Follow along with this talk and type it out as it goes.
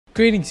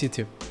Greetings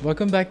YouTube,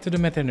 welcome back to the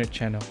MetaNerd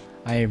channel.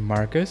 I am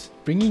Marcus,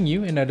 bringing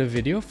you another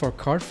video for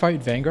Cardfight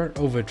Vanguard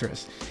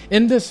Overdress.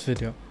 In this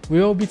video, we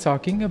will be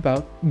talking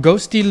about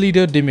Ghosty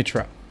leader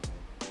Dimitra.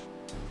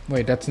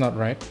 Wait, that's not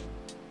right.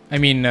 I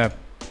mean,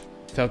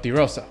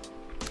 Feltyrosa.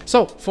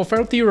 So, for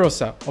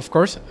Feltyrosa, of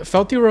course,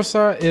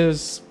 Feltyrosa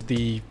is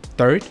the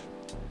third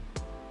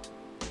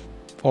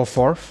or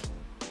fourth,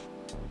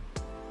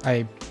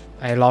 I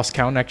lost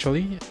count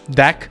actually,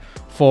 deck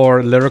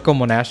for Lyrical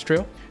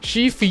Monasterio.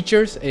 She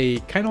features a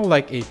kind of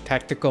like a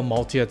tactical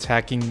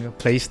multi-attacking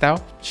playstyle.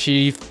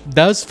 She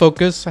does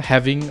focus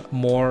having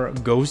more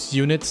ghost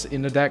units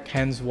in the deck,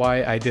 hence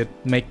why I did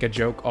make a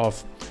joke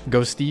of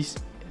Ghosties.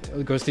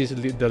 The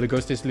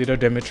Ghosties leader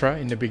Dimitra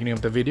in the beginning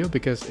of the video,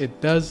 because it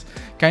does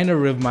kind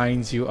of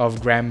reminds you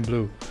of Grand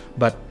Blue,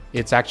 but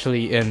it's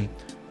actually in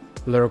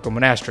Lyrical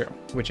Monasterio,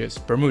 which is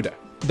Bermuda.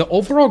 The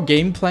overall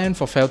game plan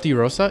for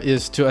Feltyrosa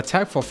is to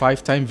attack for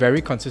 5 times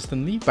very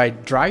consistently by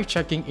drive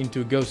checking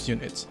into ghost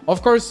units.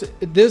 Of course,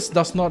 this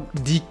does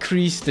not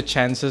decrease the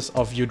chances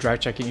of you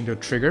drive checking into a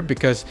trigger,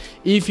 because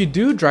if you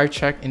do drive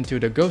check into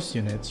the ghost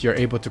units, you're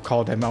able to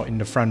call them out in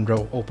the front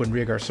row open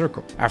rearguard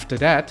circle. After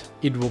that,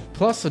 it will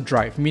plus a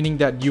drive, meaning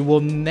that you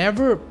will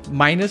never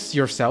minus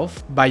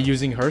yourself by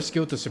using her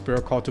skill to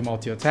superior call to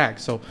multi-attack.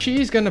 So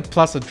she is gonna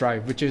plus a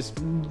drive, which is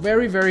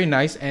very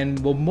nice and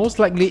will most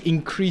likely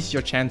increase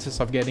your chances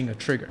of getting a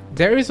trigger.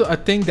 There is a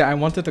thing that I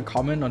wanted to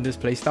comment on this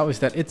playstyle, is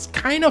that it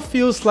kind of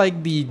feels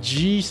like the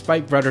G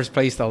Spike Brothers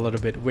playstyle a little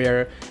bit,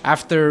 where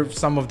after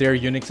some of their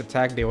units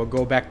attack, they will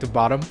go back to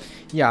bottom.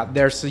 Yeah,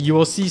 you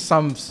will see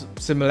some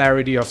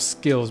similarity of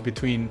skills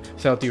between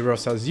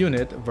Feltyrosa's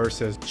unit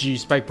versus G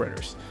Spike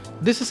Brothers.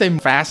 This is a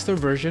faster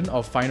version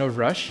of Final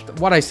Rush.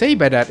 What I say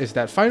by that is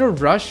that Final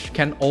Rush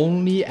can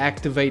only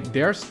activate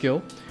their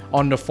skill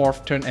on the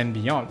 4th turn and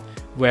beyond,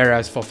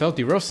 whereas for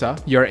Feltyrosa,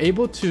 you're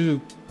able to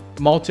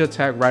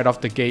multi-attack right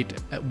off the gate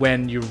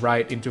when you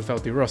ride into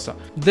Feltyrosa.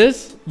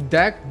 This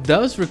deck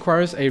does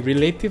requires a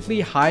relatively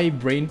high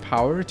brain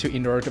power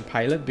in order to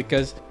pilot,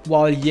 because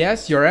while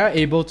yes, you're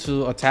able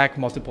to attack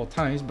multiple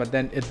times, but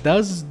then it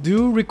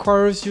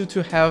requires you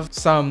to have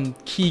some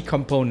key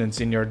components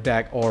in your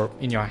deck, or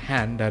in your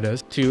hand that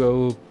is,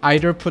 to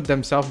either put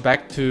themselves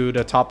back to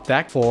the top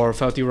deck for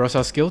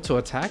Feltyrosa's skill to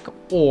attack,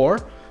 or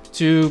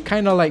to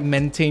kind of like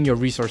maintain your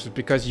resources,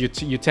 because you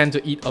tend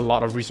to eat a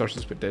lot of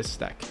resources with this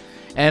deck.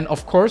 And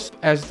of course,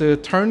 as the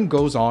turn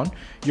goes on,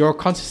 your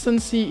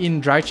consistency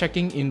in dry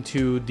checking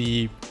into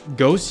the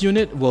ghost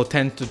unit will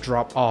tend to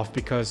drop off,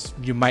 because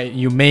you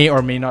may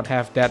or may not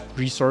have that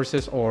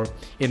resources, or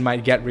it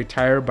might get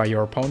retired by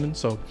your opponent.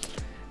 So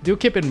do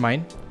keep in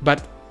mind,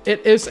 but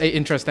it is an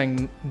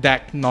interesting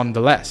deck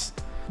nonetheless.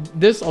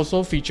 This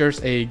also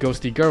features a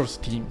Ghosty Girls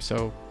team,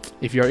 so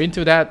if you're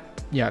into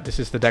that, yeah, this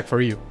is the deck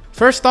for you.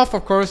 First off,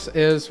 of course,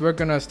 is we're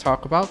gonna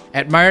talk about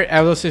admired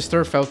elder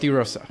sister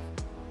Feltyrosa.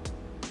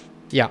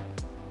 Yeah,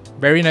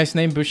 very nice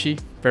name, Bushi,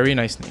 very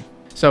nice name.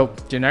 So,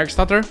 generic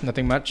starter,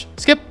 nothing much.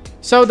 Skip.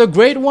 So, the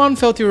Grade 1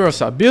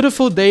 Feltyrosa,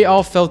 Beautiful Day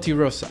of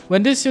Feltyrosa.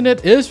 When this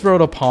unit is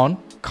rolled upon,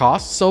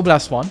 cost Soul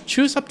Blast 1,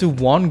 choose up to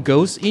 1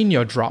 ghost in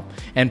your drop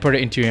and put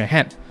it into your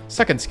hand.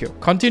 Second skill,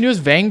 continuous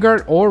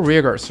Vanguard or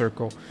rearguard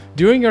circle.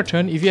 During your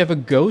turn, if you have a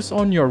ghost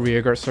on your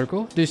rearguard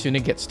circle, this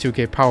unit gets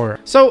 2k power.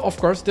 So of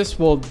course, this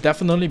will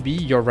definitely be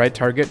your right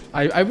target.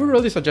 I would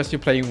really suggest you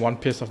playing 1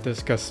 piece of this,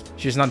 because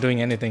she's not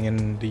doing anything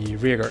in the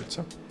rearguard.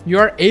 So you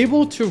are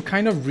able to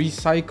kind of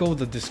recycle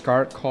the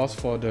discard cost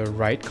for the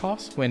right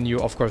cost when you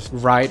of course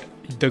ride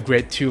the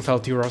Grade 2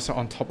 Feltyrosa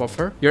on top of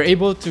her. You're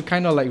able to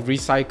kind of like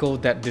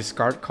recycle that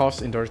discard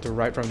cost in order to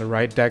ride from the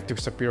right deck to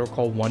superior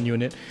call 1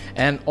 unit.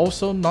 And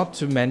also, not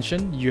to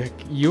mention,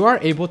 you are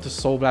able to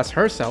Soul Blast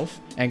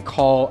herself and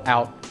call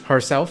out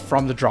herself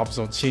from the drop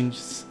zone,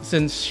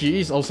 since she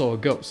is also a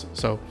ghost.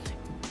 So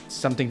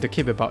something to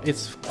keep about.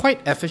 It's quite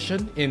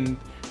efficient in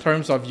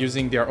terms of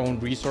using their own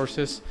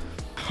resources.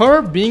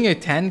 Her being a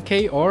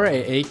 10k or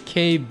a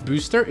 8k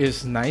booster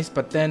is nice,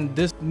 but then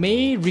this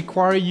may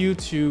require you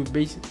to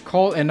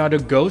call another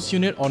ghost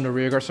unit on the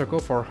rearguard circle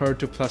for her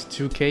to plus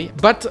 2k.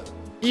 But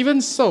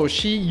even so,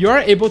 you're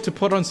able to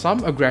put on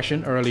some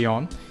aggression early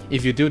on,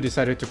 if you do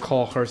decide to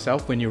call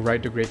herself when you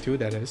ride the Grade 2,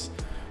 that is.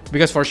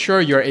 Because for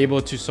sure, you're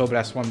able to Soul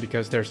Blast 1,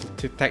 because there's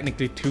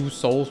technically 2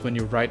 souls when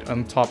you ride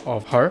on top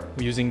of her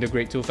using the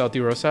Grade 2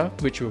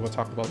 Feltyrosa, which we will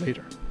talk about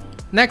later.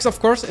 Next, of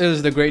course,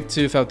 is the Grade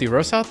 2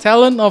 Feltyrosa,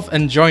 Talent of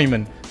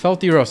Enjoyment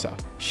Feltyrosa.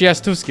 She has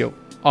 2 skills.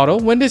 Auto,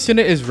 when this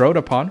unit is rolled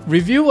upon,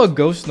 review a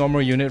ghost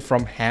normal unit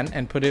from hand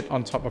and put it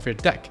on top of your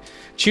deck.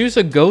 Choose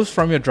a ghost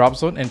from your drop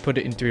zone and put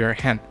it into your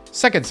hand.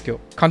 Second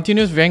skill,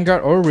 continuous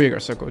Vanguard or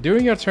rearguard circle.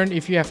 During your turn,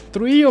 if you have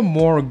 3 or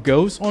more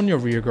ghosts on your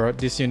rearguard,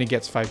 this unit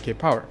gets 5k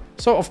power.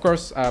 So of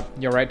course,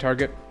 your right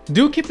target.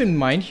 Do keep in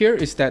mind here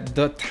is that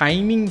the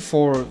timing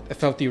for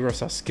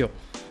Feltyrosa's skill.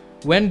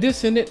 When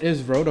this unit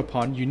is rolled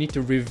upon, you need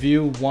to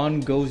review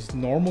 1 ghost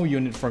normal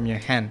unit from your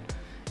hand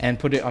and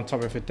put it on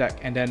top of your deck,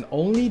 and then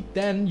only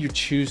then you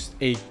choose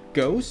a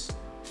ghost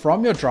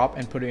from your drop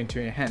and put it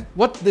into your hand.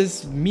 What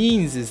this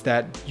means is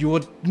that you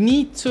would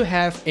need to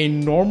have a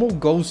normal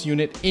ghost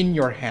unit in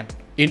your hand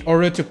in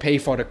order to pay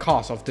for the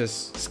cost of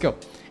this skill.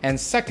 And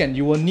second,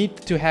 you will need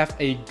to have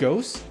a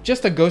ghost,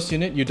 just a ghost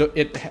unit.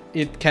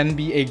 It can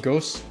be a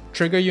ghost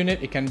trigger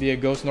unit, it can be a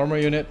ghost normal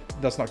unit,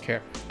 does not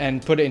care,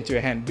 and put it into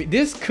your hand. But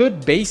this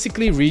could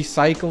basically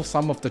recycle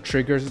some of the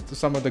triggers,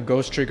 some of the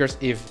ghost triggers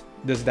if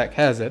this deck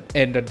has it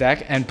in the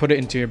deck, and put it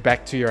into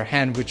back to your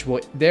hand, which will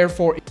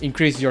therefore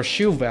increase your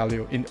shield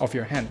value of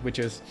your hand, which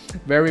is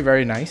very,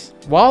 very nice,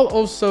 while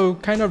also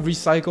kind of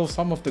recycle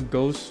some of the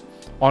ghost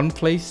on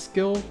play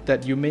skill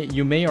that you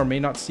may or may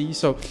not see.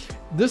 So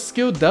this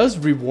skill does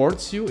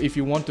rewards you if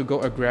you want to go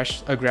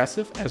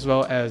aggressive, as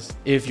well as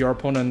if your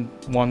opponent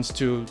wants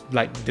to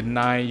like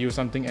deny you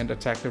something and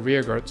attack the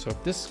rear guard. So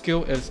this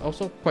skill is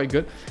also quite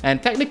good,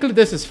 and technically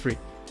this is free.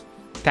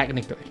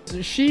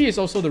 Technically, she is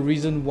also the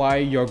reason why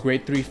your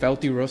grade 3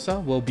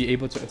 Feltyrosa will be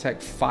able to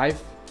attack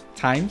 5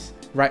 times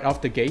right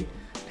off the gate,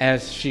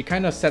 as she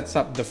kind of sets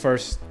up the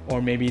first or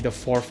maybe the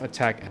 4th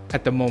attack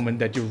at the moment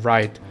that you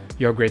ride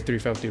your grade 3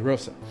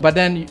 Feltyrosa. But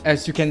then,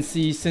 as you can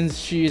see, since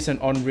she is an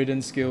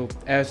unridden skill,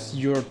 as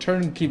your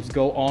turn keeps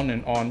go on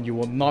and on, you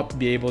will not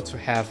be able to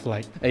have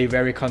like a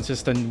very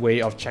consistent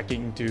way of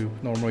checking into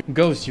normal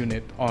ghost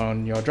unit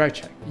on your drive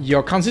check.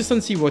 Your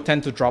consistency will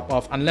tend to drop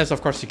off unless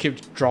of course you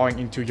keep drawing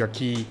into your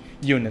key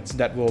units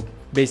that will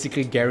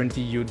basically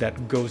guarantee you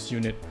that ghost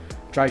unit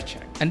drive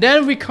check. And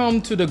then we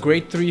come to the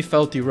grade 3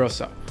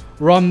 Feltyrosa.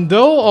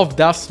 Rondeau of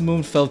Dusk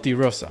Moon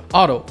Feltyrosa.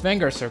 Auto,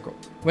 Vanguard Circle.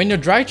 When your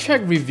dry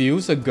check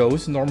reveals a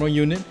ghost normal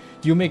unit,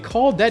 you may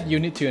call that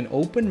unit to an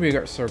open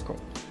rearguard circle.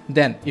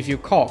 Then, if you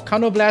call,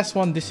 counterblast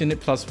 1 this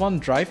unit plus 1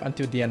 drive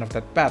until the end of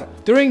that battle.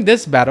 During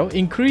this battle,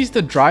 increase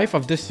the drive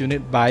of this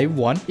unit by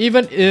 1,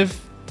 even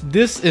if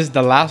this is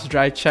the last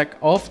dry check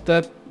of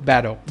the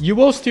battle. You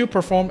will still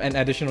perform an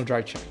additional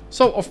dry check.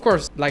 So, of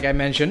course, like I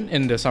mentioned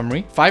in the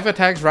summary, 5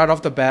 attacks right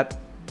off the bat,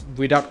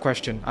 without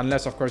question,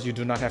 unless of course you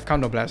do not have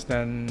counterblast.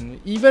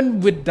 Then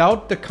even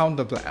without the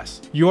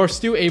counterblast, you are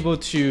still able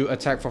to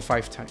attack for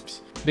 5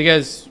 times,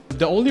 because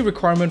the only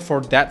requirement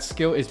for that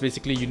skill is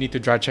basically you need to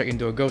dry check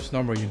into a ghost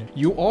normal unit.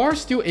 You are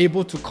still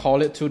able to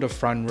call it to the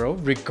front row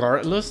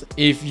regardless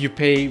if you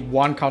pay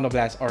 1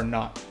 counterblast or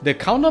not. The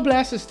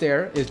counterblast is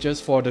there, is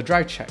just for the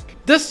dry check.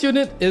 This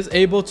unit is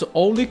able to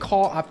only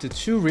call up to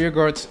 2 rear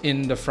guards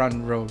in the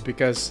front row,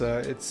 because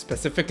it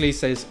specifically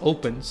says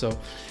open, so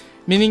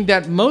meaning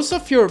that most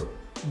of your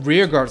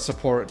rear guard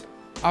support,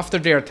 after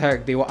their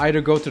attack, they will either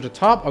go to the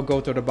top or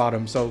go to the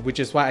bottom. So which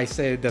is why I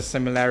say the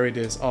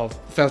similarities of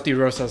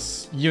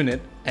Feltyrosa's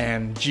unit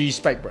and G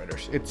Spike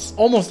Brothers. It's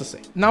almost the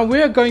same. Now we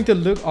are going to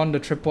look on the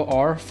triple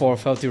R for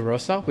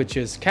Feltyrosa, which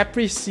is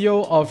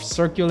Capriccio of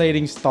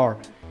Circulating Star,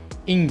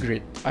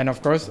 Ingrid. And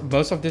of course,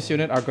 most of this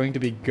unit are going to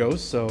be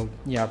ghosts, so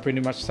yeah, pretty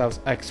much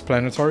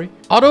self-explanatory.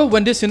 Auto,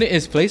 when this unit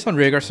is placed on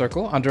rearguard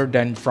circle other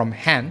than from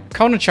hand,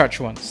 countercharge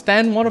 1.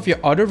 Stand one of your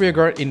other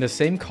rearguard in the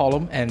same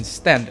column and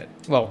stand it.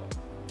 Well,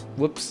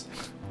 whoops.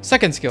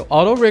 Second skill,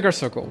 auto rearguard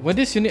circle. When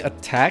this unit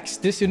attacks,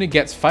 this unit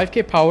gets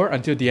 5k power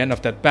until the end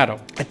of that battle.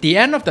 At the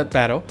end of that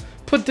battle,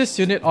 put this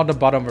unit on the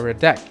bottom of your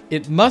deck.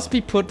 It must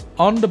be put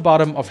on the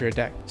bottom of your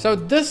deck. So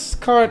this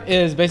card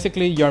is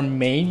basically your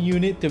main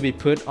unit to be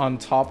put on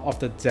top of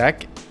the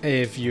deck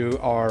if you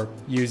are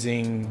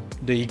using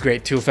the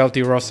grade 2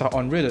 Feltyrosa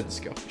unridden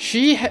skill.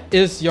 She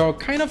is your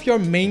kind of your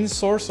main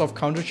source of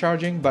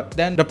countercharging, but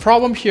then the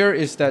problem here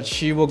is that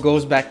she will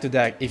goes back to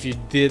deck if you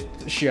did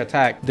she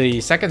attack.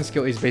 The second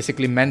skill is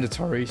basically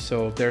mandatory,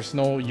 so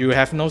you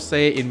have no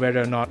say in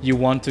whether or not you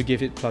want to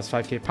give it plus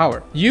 5k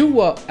power. You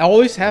will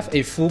always have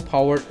a full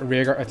power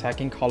rearguard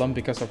attacking column,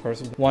 because of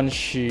course once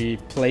she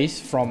plays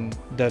from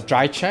the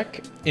dry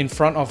check in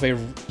front of a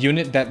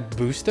unit that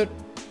boosted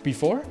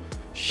before,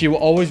 she will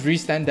always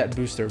restand that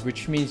booster,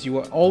 which means you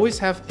will always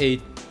have a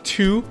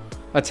 2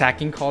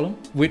 attacking column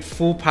with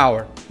full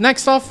power.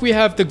 Next off, we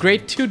have the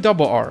grade 2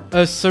 double R,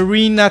 a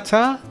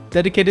Serenata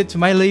dedicated to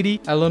my lady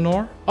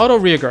Eleonore. Auto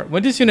rearguard.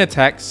 When this unit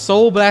attacks,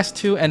 Soul Blast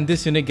 2 and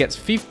this unit gets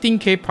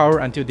 15k power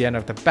until the end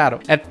of the battle.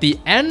 At the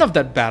end of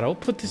that battle,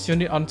 put this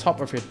unit on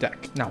top of your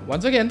deck. Now,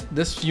 once again,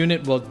 this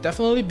unit will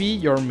definitely be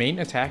your main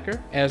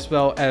attacker, as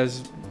well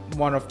as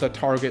one of the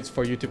targets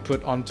for you to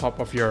put on top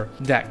of your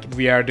deck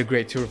via the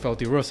grade 2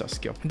 Feltyrosa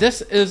skill.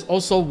 This is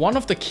also one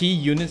of the key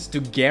units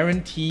to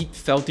guarantee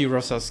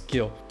Feltyrosa's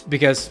skill,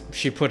 because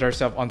she put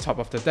herself on top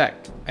of the deck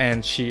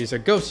and she is a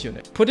ghost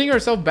unit. Putting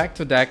herself back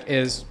to deck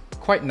is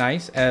quite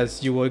nice,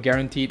 as you will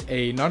guarantee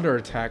another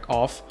attack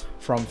off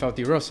from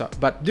Feltyrosa.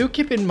 But do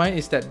keep in mind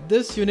is that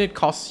this unit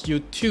costs you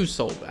 2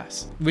 soul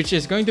blasts, which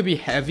is going to be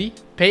heavy.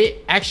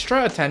 Pay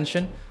extra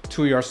attention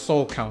to your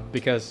soul count,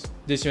 because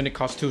this unit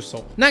costs 2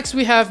 soul. Next,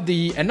 we have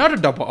another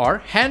double R,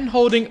 hand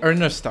holding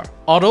Ernesta.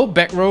 Auto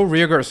back row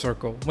rearguard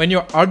circle. When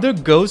your other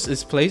ghost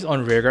is placed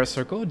on rearguard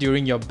circle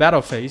during your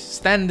battle phase,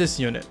 stand this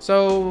unit.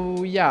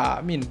 So yeah,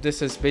 I mean,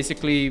 this is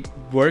basically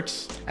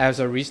works as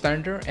a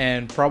restander,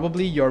 and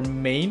probably your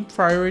main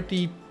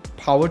priority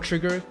power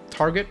trigger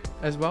target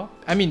as well.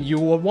 I mean, you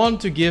will want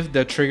to give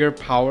the trigger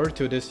power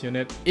to this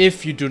unit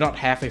if you do not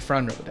have a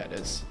front row, that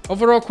is.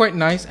 Overall quite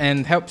nice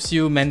and helps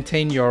you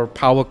maintain your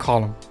power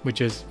column,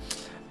 which is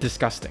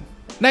disgusting.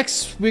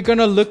 Next, we're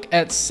gonna look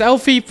at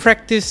Selfie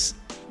practice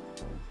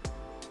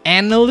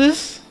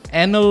Anneliese.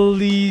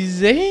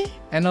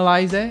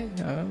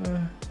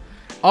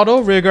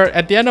 Auto rearguard.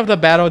 At the end of the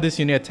battle, this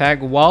unit attack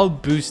while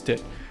boosted.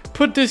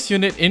 Put this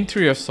unit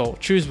into your soul.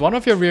 Choose one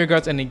of your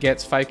rearguards and it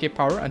gets 5k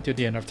power until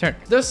the end of turn.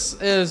 This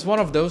is one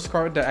of those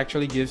cards that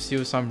actually gives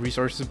you some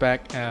resources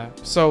back.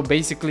 So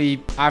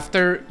basically,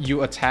 after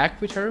you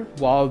attack with her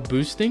while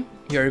boosting,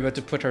 you're able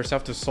to put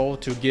herself to soul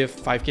to give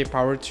 5k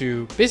power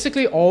to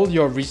basically all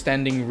your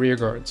restanding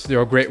rearguards,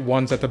 your great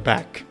ones at the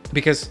back.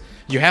 Because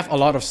you have a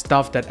lot of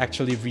stuff that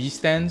actually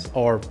restands,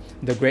 or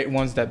the great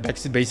ones that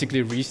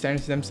basically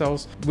restands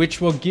themselves,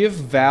 which will give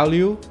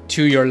value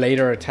to your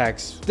later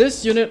attacks.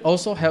 This unit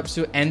also helps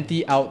you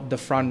anti out the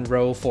front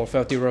row for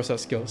Feltyrosa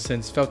skill,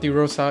 since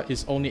Feltyrosa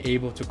is only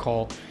able to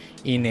call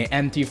in an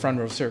empty front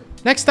row circle.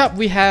 Next up,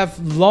 we have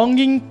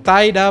Longing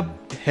Tied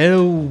Up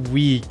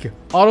Heilwig.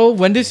 Auto,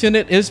 when this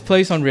unit is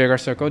placed on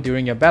rearguard circle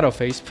during your battle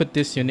phase, put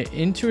this unit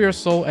into your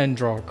soul and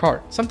draw a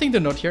card. Something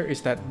to note here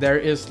is that there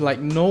is like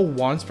no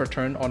once per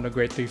turn on the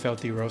grade 3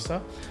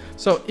 Feltyrosa.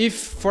 So if,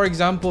 for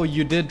example,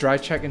 you did dry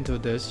check into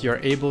this,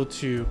 you're able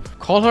to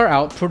call her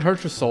out, put her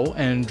to soul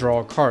and draw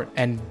a card.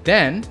 And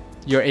then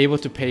you're able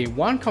to pay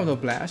 1 counter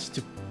blast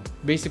to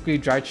basically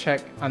dry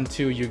check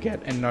until you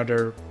get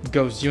another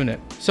ghost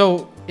unit.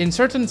 So in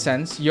certain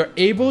sense, you're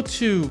able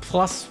to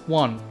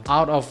 +1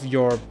 out of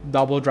your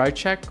double dry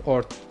check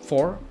or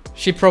 4.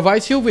 She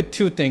provides you with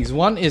 2 things.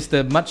 One is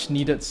the much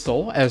needed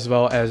soul as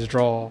well as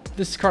draw.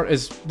 This card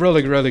is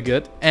really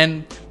good,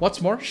 and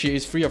what's more, she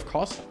is free of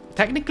cost.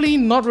 Technically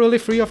not really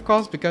free of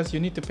cost because you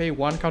need to pay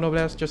 1 counter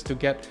blast just to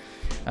get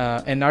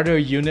another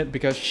unit,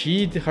 because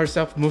she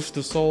herself moves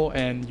to soul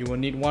and you will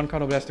need 1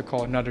 counter blast to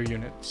call another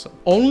unit. So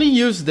only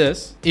use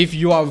this if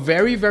you are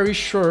very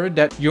sure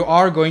that you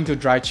are going to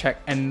dry check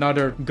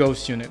another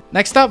ghost unit.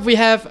 Next up, we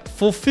have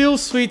Fulfill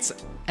Suites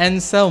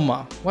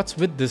Anselma. What's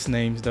with these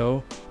names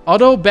though?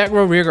 Auto back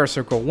row rearguard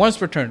circle once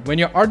per turn. When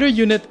your other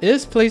unit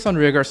is placed on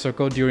rearguard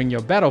circle during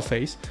your battle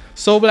phase,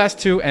 Soul Blast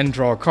 2 and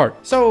draw a card.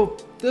 So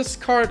this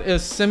card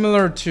is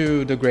similar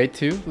to the grade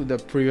 2,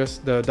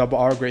 the double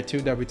R grade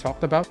 2 that we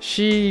talked about.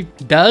 She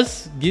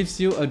gives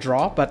you a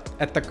draw, but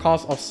at the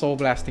cost of soul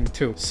blasting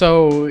 2.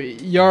 So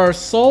your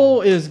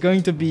soul is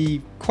going to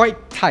be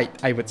quite tight,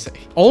 I would say.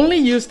 Only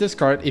use this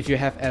card if you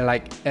have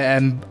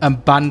an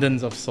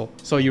abundance of soul.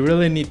 So you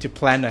really need to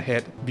plan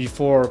ahead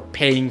before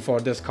paying for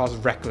this cost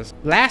reckless.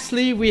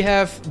 Lastly, we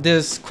have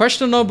this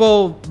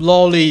questionable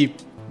lolly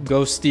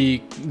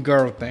ghosty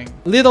girl thing.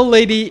 Little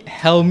Lady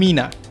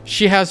Helmina.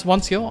 She has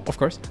 1 skill, of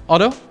course.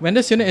 Auto, when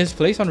this unit is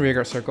placed on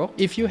rearguard circle,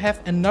 if you have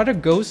another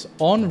ghost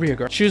on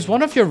rearguard, choose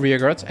one of your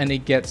rearguards and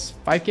it gets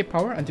 5k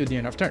power until the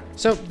end of turn.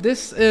 So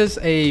this is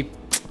a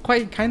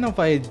kind of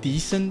a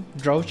decent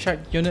draw check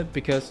unit,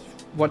 because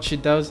what she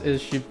does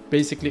is she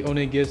basically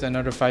only gives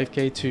another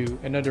 5k to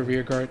another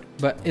rearguard,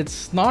 but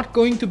it's not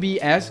going to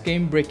be as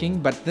game breaking.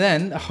 But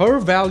then her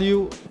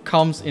value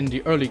comes in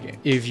the early game.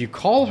 If you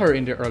call her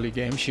in the early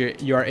game,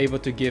 you are able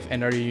to give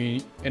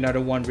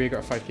another 1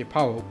 rearguard 5k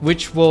power,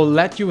 which will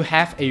let you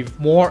have a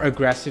more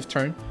aggressive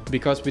turn,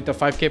 because with the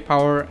 5k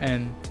power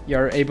and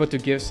you're able to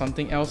give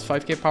something else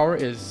 5k power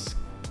is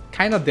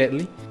kind of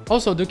deadly.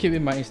 Also, do keep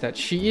in mind is that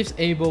she is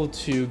able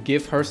to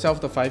give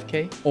herself the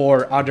 5k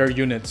or other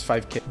units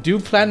 5k. Do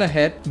plan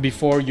ahead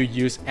before you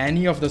use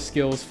any of the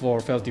skills for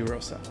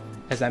Feltyrosa.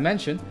 As I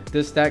mentioned,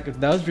 this deck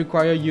does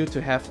require you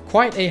to have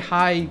quite a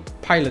high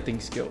piloting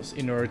skills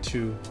in order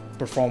to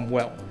perform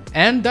well.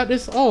 And that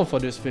is all for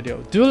this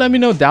video. Do let me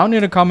know down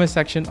in the comment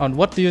section on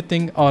what do you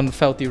think on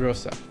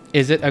Feltyrosa.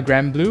 Is it a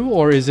Grand Blue,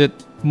 or is it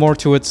more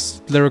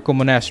towards Lyrical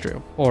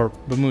Monasterio or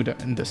Bermuda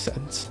in this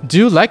sense?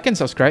 Do like and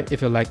subscribe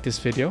if you like this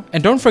video,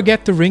 and don't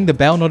forget to ring the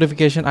bell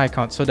notification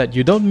icon so that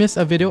you don't miss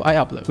a video I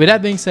upload. With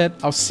that being said,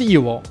 I'll see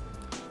you all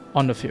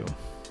on the field.